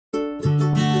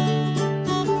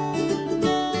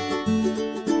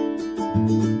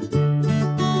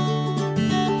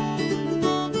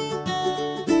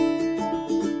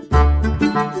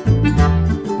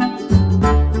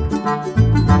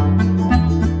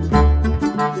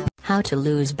How to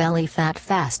lose belly fat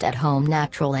fast at home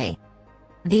naturally.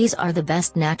 These are the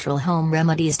best natural home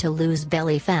remedies to lose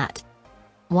belly fat.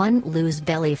 1. Lose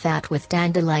belly fat with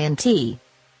dandelion tea.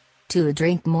 2.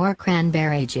 Drink more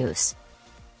cranberry juice.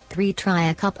 3. Try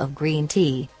a cup of green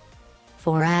tea.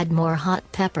 4. Add more hot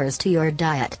peppers to your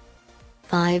diet.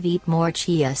 5. Eat more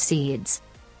chia seeds.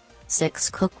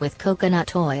 6. Cook with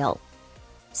coconut oil.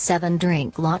 7.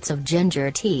 Drink lots of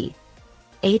ginger tea.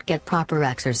 8. Get proper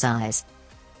exercise.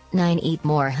 9. Eat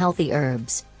more healthy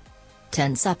herbs.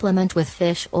 10. Supplement with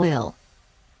fish oil.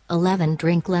 11.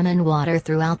 Drink lemon water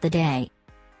throughout the day.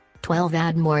 12.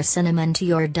 Add more cinnamon to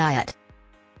your diet.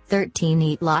 13.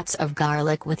 Eat lots of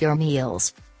garlic with your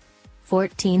meals.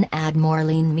 14. Add more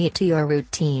lean meat to your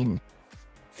routine.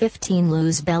 15.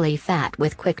 Lose belly fat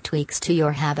with quick tweaks to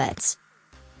your habits.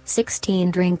 16.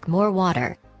 Drink more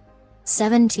water.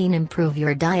 17. Improve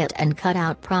your diet and cut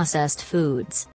out processed foods.